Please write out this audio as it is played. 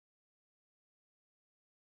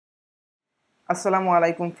আসসালামু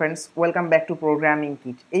আলাইকুম friends, welcome back to programming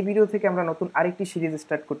kit. এই ভিডিও থেকে আমরা নতুন আরেকটি সিরিজ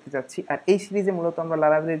স্টার্ট করতে যাচ্ছি। আর এই সিরিজে মূলত আমরা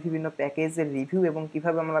লারাভেলের বিভিন্ন প্যাকেজের রিভিউ এবং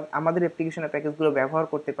কিভাবে আমরা আমাদের অ্যাপ্লিকেশনের প্যাকেজগুলো ব্যবহার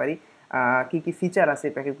করতে পারি, কি কি ফিচার আছে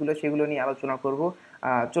প্যাকেজগুলো, সেগুলো নিয়ে আলোচনা করব।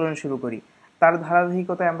 চলুন শুরু করি। তার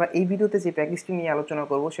ধারাবাহিকতায় আমরা এই ভিডিওতে যে প্যাকেজটি নিয়ে আলোচনা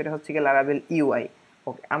করব সেটা হচ্ছে গিয়ে লারাভেল ইউআই।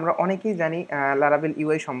 ওকে, আমরা অনেকেই জানি লারাভেল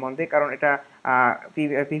ইউআই সম্বন্ধে, কারণ এটা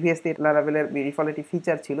প্রিভিয়াসলি লারাভেলের ডিফল্ট একটি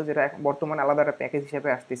ফিচার ছিল, যেটা বর্তমানে আলাদা একটা প্যাকেজ হিসেবে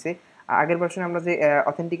আসতেছে। আগের ভার্সনে আমরা যে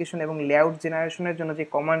অথেন্টিকেশন এবং লেআউট জেনারেশনের জন্য যে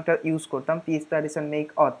কমান্ডটা ইউজ করতাম, পিএইচপি অ্যাডিশন মেক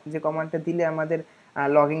অথ, যে কমান্ডটা দিলে আমাদের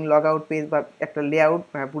লগইন লগ আউট পেজ বা একটা লেআউট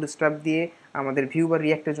বুটস্ট্র্যাপ দিয়ে আমাদের ভিউ বা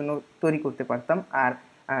রিয়াক্টের জন্য তৈরি করতে পারতাম। আর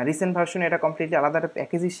রিসেন্ট ভার্সনে এটা কমপ্লিটলি আলাদা একটা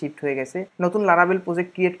প্যাকেজই শিফট হয়ে গেছে। নতুন লারাভেল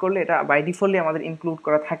প্রজেক্ট ক্রিয়েট করলে এটা বাই ডিফল্টলি আমাদের ইনক্লুড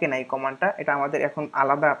করা থাকে না এই কমান্ডটা, এটা আমাদের এখন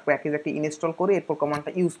আলাদা প্যাকেজ একটা ইনস্টল করে এরপর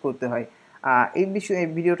কমান্ডটা ইউজ করতে হয়। এই বিষয়ে এই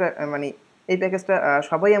ভিডিওটা মানে এই প্যাকেজটা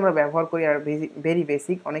সবাই আমরা ব্যবহার করি, আর ভেরি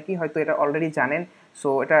বেসিক, অনেকেই হয়তো এটা অলরেডি জানেন। সো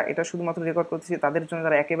এটা শুধুমাত্র রেকর্ড করতেছি তাদের জন্য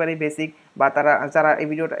যারা একেবারেই বেসিক, বা যারা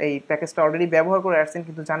এই প্যাকেজটা অলরেডি ব্যবহার করে আসছেন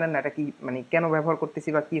কিন্তু জানেন না এটা কি, মানে কেন ব্যবহার করতেছি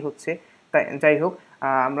বা কি হচ্ছে। তাই যাই হোক,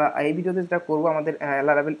 আমরা এই ভিডিওতে যেটা করবো, আমাদের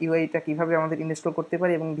লারাভেল ইউআইটা কিভাবে আমাদের ইনস্টল করতে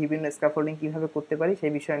পারি এবং বিভিন্ন স্ক্যাফোল্ডিং কিভাবে করতে পারি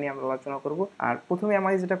সেই বিষয় নিয়ে আমরা আলোচনা করব। আর প্রথমে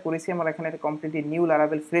আমরা যেটা করেছি, আমরা এখানে একটা completely new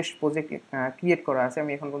Laravel fresh project create করা আছে।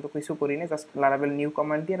 আমি এখন পর্যন্ত কিছু করিনি, জাস্ট লারাভেল নিউ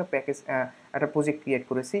কমান্ড দিয়ে একটা প্যাকেজ একটা প্রজেক্ট ক্রিয়েট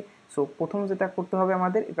করেছি। সো প্রথম যেটা করতে হবে,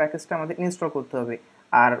 আমাদের এই প্যাকেজটা আমাদের ইনস্টল করতে হবে।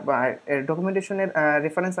 আর ডকুমেন্টেশনের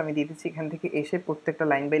রেফারেন্স আমি দিয়ে দিচ্ছি, এখান থেকে এসে প্রত্যেকটা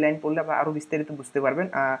লাইন বাই লাইন পড়লে আপনারা আরও বিস্তারিত বুঝতে পারবেন।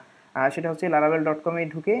 সেটা হচ্ছে laravel.com-এ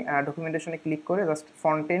ঢুকে ডকুমেন্টেশনে ক্লিক করে জাস্ট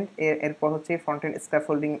ফ্রন্টেন্ড, এরপর হচ্ছে ফ্রন্টেন্ড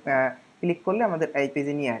স্ক্যাফোল্ডিং ক্লিক করলে আমাদের এই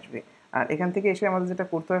পেজে নিয়ে আসবে। আর এখান থেকে এসে আমাদের যেটা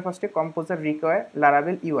করতে হবে, ফার্স্টে কম্পোজার রিকোয়ার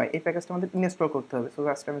লারাভেল ইউআই, এই প্যাকেজটা আমাদের ইনস্টল করতে হবে। সো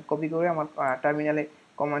জাস্ট আমি কপি করে আমার টার্মিনালে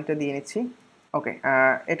কমান্ডটা দিয়ে নিচ্ছি। ওকে,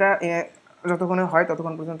 এটা যতক্ষণে হয়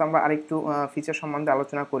ততক্ষণ পর্যন্ত আমরা আরেকটু ফিচার সম্বন্ধে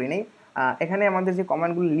আলোচনা করে নিই। এখানে আমাদের যে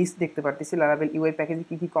কমান্ডগুলো লিস্ট দেখতে পাচ্ছি লারাভেল ইউআই প্যাকেজে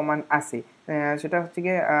কী কী কমান্ড আছে, সেটা হচ্ছে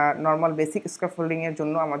গিয়ে নর্মাল বেসিক স্ক্যাফোল্ডিংয়ের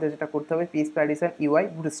জন্য আমাদের যেটা করতে হবে, পিএইচপি অ্যাডিশন ইউআই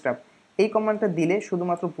বুটস্ট্র্যাপ, এই কমান্ডটা দিলে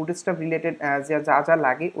শুধুমাত্র বুটস্ট্র্যাপ রিলেটেড যা যা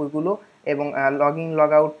লাগে ওইগুলো, এবং লগইন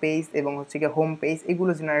লগ আউট পেজ এবং হচ্ছে গিয়ে হোম পেজ,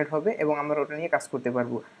 এগুলো জেনারেট হবে এবং আমরা ওটা নিয়ে কাজ করতে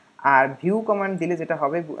পারবো। আর ভিউ কমান্ড দিলে যেটা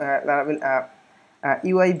হবে, লারাভেল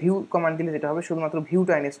ইউআই ভিউ কমান্ড দিলে যেটা হবে, শুধুমাত্র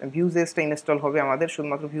ভিউজেসটা ইনস্টল হবে আমাদের,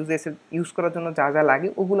 শুধুমাত্র ভিউজেস ইউজ করার জন্য যা যা লাগে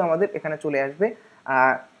ওগুলো আমাদের এখানে চলে আসবে।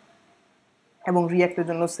 এবং রিয়াক্টের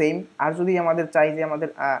জন্য সেম। আর যদি আমাদের চাই যে আমাদের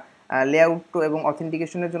লেআউট এবং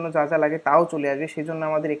অথেন্টিকেশনের জন্য যা যা লাগে তাও চলে আসবে, সেই জন্য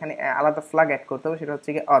আমাদের এখানে আলাদা ফ্ল্যাগ অ্যাড করতে হবে, সেটা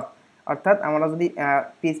হচ্ছে গিয়ে অথ। অর্থাৎ আমরা যদি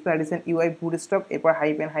পিএইচপি অ্যাডিশন ইউআই বুটস্ট্র্যাপ এরপর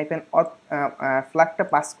হাইপেন অথ ফ্ল্যাগটা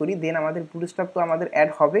পাস করি, দেন আমাদের বুটস্ট্র্যাপ তো আমাদের অ্যাড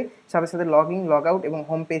হবে, সাথে সাথে লগইন লগ আউট এবং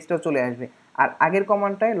হোম পেজটাও চলে আসবে। আর আগের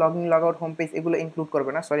কমান্ডটায় login log out home page এগুলো ইনক্লুড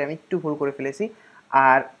করবে না, সরি আমি একটু ভুল করে ফেলেছি।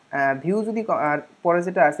 আর ভিউ যদি পরে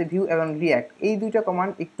যেটা আছে ভিউ এবং রিয়াক্ট, এই দুইটা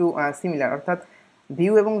কমান্ড একটু সিমিলার, অর্থাৎ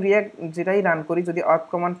ভিউ এবং রিয়াক্ট যেটাই রান করি, যদি অথ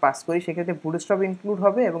কমান্ড পাস করি সেক্ষেত্রে বুটস্ট্র্যাপ ইনক্লুড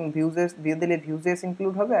হবে, এবং ভিউ দিলে ভিউজেস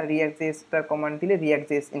ইনক্লুড হবে, আর রিয়াক্ট জেএসটার কমান্ড দিলে রিয়াক্ট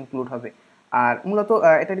জেএস ইনক্লুড হবে। আর মূলত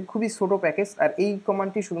এটা খুবই ছোট প্যাকেজ, আর এই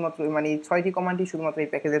কমান্ডটি শুধুমাত্র, মানে 6টি কমান্ডই শুধুমাত্র এই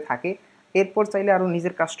প্যাকেজে থাকে। এরপর চাইলে আরও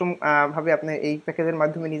নিজের কাস্টম ভাবে আপনি এই প্যাকেজের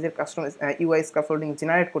মাধ্যমে নিজের কাস্টম ইউআই স্ক্যাফোল্ডিং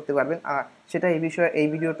জেনারেট করতে পারবেন। সেটা এই বিষয়ে এই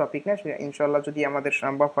ভিডিওর টপিক না, সেটা ইনশাল্লাহ যদি আমাদের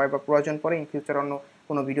সম্ভব হয় বা প্রয়োজন পড়ে ইন ফিউচার অন্য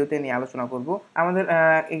কোনো ভিডিওতে নিয়ে আলোচনা করব। আমাদের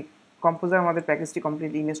এই কম্পোজার আমাদের প্যাকেজটি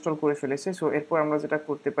কমপ্লিটলি ইনস্টল করে ফেলেছে। সো এরপর আমরা যেটা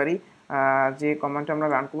করতে পারি, যে কমান্ডটা আমরা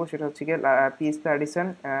রান করবো সেটা হচ্ছে গিয়ে পিএইচপি অ্যাডিশন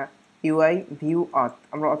ইউআই ভিউ অথ,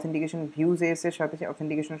 আমরা অথেন্টিকেশন ভিউ জেএস এর সাথে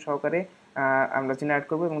অথেন্টিকেশন সহকারে আমরা জেনারেট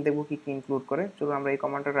করবো এবং দেখবো কি কি ইনক্লুড করে। চলো আমরা এই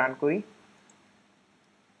কমান্ডটা রান করি।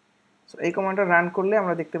 সো এই কমান্ডটা রান করলে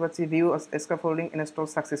আমরা দেখতে পাচ্ছি ভিউ স্ক্যাফোল্ডিং ইনস্টল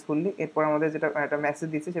সাকসেসফুলি। এরপর আমাদের যেটা একটা মেসেজ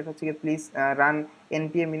দিচ্ছে সেটা হচ্ছে কি প্লিজ রান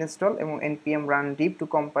npm ইনস্টল এবং npm run deep two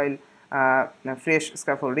compile fresh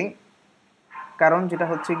scaffolding. কারণ যেটা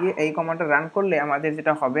হচ্ছে গিয়ে এই কমান্ডটা রান করলে আমাদের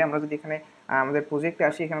যেটা হবে, আমরা যদি এখানে আমাদের প্রজেক্টে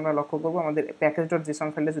আসি, এখানে আমরা লক্ষ্য করবো আমাদের প্যাকেজ.json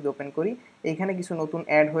ফাইলটা যদি ওপেন করি, এইখানে কিছু নতুন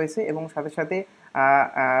অ্যাড হয়েছে এবং সাথে সাথে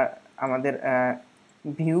আমাদের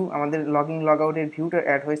ভিউ, আমাদের লগইন লগ আউটের ভিউটা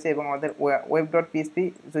অ্যাড হয়েছে, এবং আমাদের web.php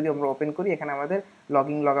যদি আমরা ওপেন করি, এখানে আমাদের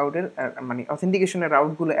লগইন লগ আউটের মানে অথেন্টিকেশনের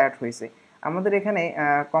রাউটগুলো অ্যাড হয়েছে। আমাদের এখানে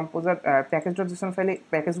কম্পোজার প্যাকেজ.json ফাইলে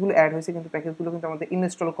প্যাকেজগুলো অ্যাড হয়েছে, কিন্তু প্যাকেজগুলো কিন্তু আমাদের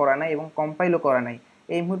ইনস্টল করা নাই এবং কম্পাইলও করা নাই।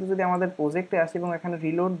 এই মুহূর্তে যদি আমাদের প্রজেক্টে আসি এবং এখানে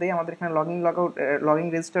রিলোড দেয়, আমাদের এখানে login log out login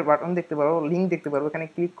register button দেখতে পারবো, লিঙ্ক দেখতে পারবো, এখানে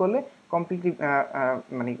ক্লিক করলে কমপ্লিটলি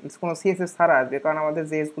মানে কোনো সিএসএস ছাড়া আসবে, কারণ আমাদের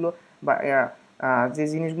জেএসগুলো বা যে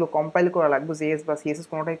জিনিসগুলো কম্পাইল করা লাগবে, জেএস বা সিএসএস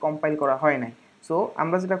কোনোটাই কম্পাইল করা হয় নাই। সো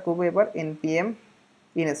আমরা যেটা করবো এবার npm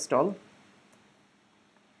ইনস্টল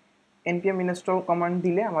কমান্ড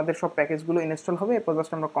দিলে আমাদের সব প্যাকেজগুলো ইনস্টল হবে, এরপর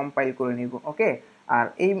জাস্ট আমরা কম্পাইল করে নিব। ওকে, আর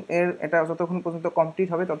এটা যতক্ষণ পর্যন্ত কমপ্লিট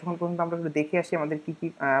হবে ততক্ষণ পর্যন্ত আমরা একটু দেখে আসি আমাদের কী কী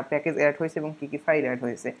প্যাকেজ অ্যাড হয়েছে এবং কী কী ফাইল অ্যাড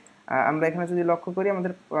হয়েছে। আমরা এখানে যদি লক্ষ্য করি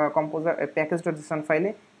আমাদের কম্পোজার প্যাকেজ.json ফাইলে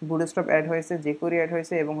বুটস্ট্র্যাপ অ্যাড হয়েছে, jQuery অ্যাড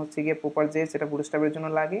হয়েছে এবং হচ্ছে গিয়ে প্রপার.js যেটা বুটস্ট্র্যাপের জন্য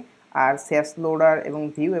লাগে, আর স্যাস লোডার এবং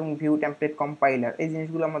ভিউ টেমপ্লেট কম্পাইলার এই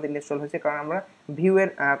জিনিসগুলো আমাদের ইনস্টল হয়েছে, কারণ আমরা ভিউ এর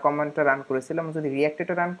কমান্ডটা রান করেছিলাম। যদি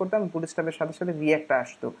রিঅ্যাক্টটা রান করতাম বুটস্ট্র্যাপের সাথে সাথে রিঅ্যাক্টটা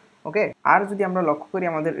আসতো। ওকে, আর যদি আমরা লক্ষ্য করি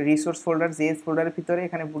আমাদের রিসোর্স ফোল্ডার জেএস ফোল্ডারের ভিতরে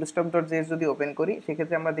এখানে bootstrap.js যদি ওপেন করি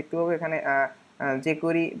সেক্ষেত্রে আমরা দেখতে পাবো এখানে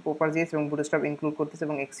jQuery প্রপার.js এবং বুটস্ট্র্যাপ ইনক্লুড করতেছে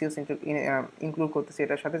এবং এক্সিওস ইনক্লুড করতেছে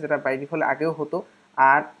এটার সাথে, যেটা বাই ডিফল্ট আগেও হতো।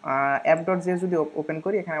 আর app.js যদি ওপেন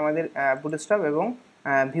করি এখানে আমাদের বুটস্ট্র্যাপ এবং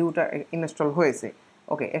ভিউটা ইনস্টল হয়েছে।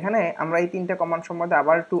 ওকে, এখানে আমরা এই তিনটা কমান্ড সম্বন্ধে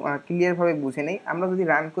আবার একটু ক্লিয়ারভাবে বুঝে নেই। আমরা যদি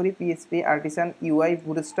রান করি পিএইচপি আর্টিসান ইউআই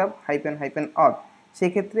বুটস্ট্র্যাপ --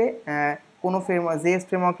 সেক্ষেত্রে কোনো জেএস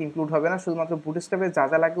ফ্রেমওয়ার্ক ইনক্লুড হবে না, শুধুমাত্র বুটস্ট্র্যাপে যা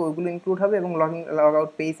যা লাগে ওইগুলো ইনক্লুড হবে এবং লগ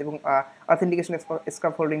আউট পেজ এবং অথেন্টিকেশন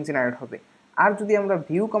স্ক্যাফোল্ডিং জেনারেট হবে। আর যদি আমরা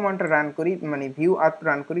ভিউ কমান্ডটা রান করি, মানে ভিউ আপ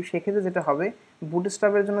রান করি, সেক্ষেত্রে যেটা হবে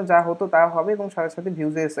বুটস্ট্র্যাপের জন্য যা হতো তা হবে এবং সাথে সাথে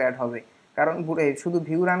ভিউজেস অ্যাড হবে, কারণ শুধু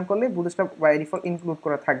ভিউ রান করলে বুটস্ট্র্যাপ বাই ডিফল্ট ইনক্লুড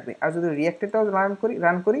করা থাকবে। আর যদি রিঅ্যাক্টটাও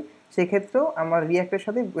রান করি সেক্ষেত্রেও আমার রিঅ্যাক্টের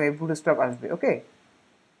সাথে বুটস্ট্র্যাপ আসবে। ওকে,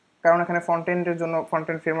 কারণ এখানে ফ্রন্টেন্ডের জন্য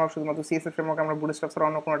ফ্রন্টেন্ড ফ্রেমওয়ার্ক শুধুমাত্র সিএসএস ফ্রেমওয়ার্ক আমরা বুটস্ট্র্যাপ ছাড়া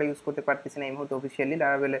অন্য কোনোটা ইউজ করতে পারতেছি না এই মুহূর্তে অফিসিয়ালি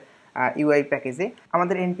লারাভেলের ইউআই প্যাকেজে।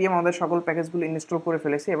 আমাদের এনপিএম আমাদের সকল প্যাকেজগুলো ইনস্টল করে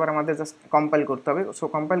ফেলেছে, এবার আমাদের জাস্ট কম্পাইল করতে হবে। সো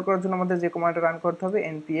কম্পাইল করার জন্য আমাদের যে কমান্ডটা রান করতে হবে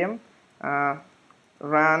npm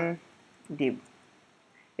রান ডিব,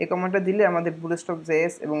 এই কমান্ডটা দিলে আমাদের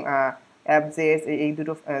bootstrap.js এবং app.js এই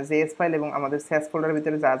দুটো জেএস ফাইল এবং আমাদের স্যাস ফোল্ডারের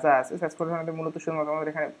ভিতরে যা যা আছে, স্যাস ফোল্ডারের মধ্যে মূলত শুধুমাত্র আমাদের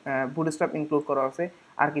এখানে বুটস্ট্র্যাপ ইনক্লুড করা আছে,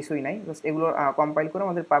 আর কিছুই নাই। জাস্ট এগুলো কম্পাইল করে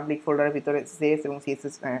আমাদের পাবলিক ফোল্ডারের ভিতরে জেএস এবং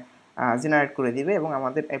সিএসএস জেনারেট করে দিবে এবং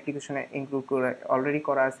আমাদের অ্যাপ্লিকেশনে ইনক্লুড করে অলরেডি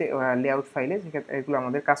করা আছে লেআউট ফাইলে, সেক্ষেত্রে এগুলো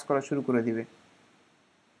আমাদের কাজ করা শুরু করে দিবে।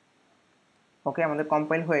 ওকে, আমাদের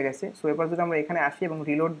কম্পাইল হয়ে গেছে। সো এবার যদি আমরা এখানে আসি এবং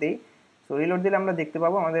রিলোড দিই, সো রিলোড দিলে আমরা দেখতে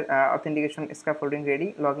পাবো আমাদের অথেন্টিকেশন স্ক্যাফোল্ডিং রেডি,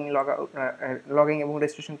 লগিং এবং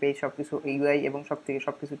রেজিস্ট্রেশন পেজ সব কিছু ইউআই এবং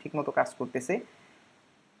সব কিছু ঠিকমতো কাজ করতেছে।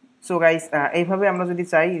 সো গাইস, এইভাবে আমরা যদি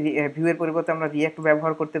চাই ভিউয়ের পরিবর্তে আমরা রিঅ্যাক্ট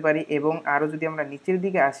ব্যবহার করতে পারি। এবং আরও যদি আমরা নিচের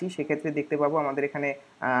দিকে আসি সেক্ষেত্রে দেখতে পাবো আমাদের এখানে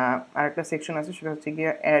আরেকটা সেকশন আছে, সেটা হচ্ছে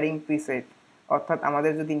গিয়ে অ্যাডিং প্রিসেট, অর্থাৎ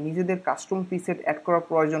আমাদের যদি নিজেদের কাস্টম প্রিসেট অ্যাড করার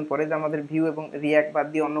প্রয়োজন পড়ে, যে আমাদের ভিউ এবং রিঅ্যাক্ট বাদ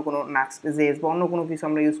দিয়ে অন্য কোনো নেক্সট.js বা অন্য কোনো কিছু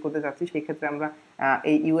আমরা ইউজ করতে চাচ্ছি, সেক্ষেত্রে আমরা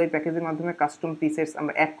এই ইউআই প্যাকেজের মাধ্যমে কাস্টম প্রিসেটস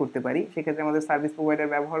আমরা অ্যাড করতে পারি। সেক্ষেত্রে আমাদের সার্ভিস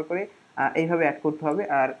প্রোভাইডার ব্যবহার করে এইভাবে অ্যাড করতে হবে।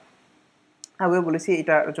 আর আগেও বলেছি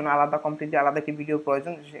এটার জন্য কমপ্লিটলি আলাদা একটি ভিডিও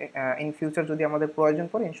প্রয়োজন। ইন ফিউচার যদি আমাদের প্রয়োজন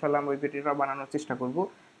পড়ে ইনশাল্লাহ আমরা ওই ভিডিওটা বানানোর চেষ্টা করব।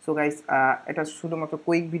 সো গাইস, এটা শুধুমাত্র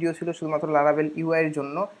কুইক ভিডিও ছিল, শুধুমাত্র লারাভেল ইউআই এর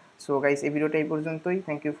জন্য। সো গাইস, এই ভিডিওটা এই পর্যন্তই।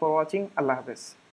 Thank you for watching. আল্লাহ হাফেজ।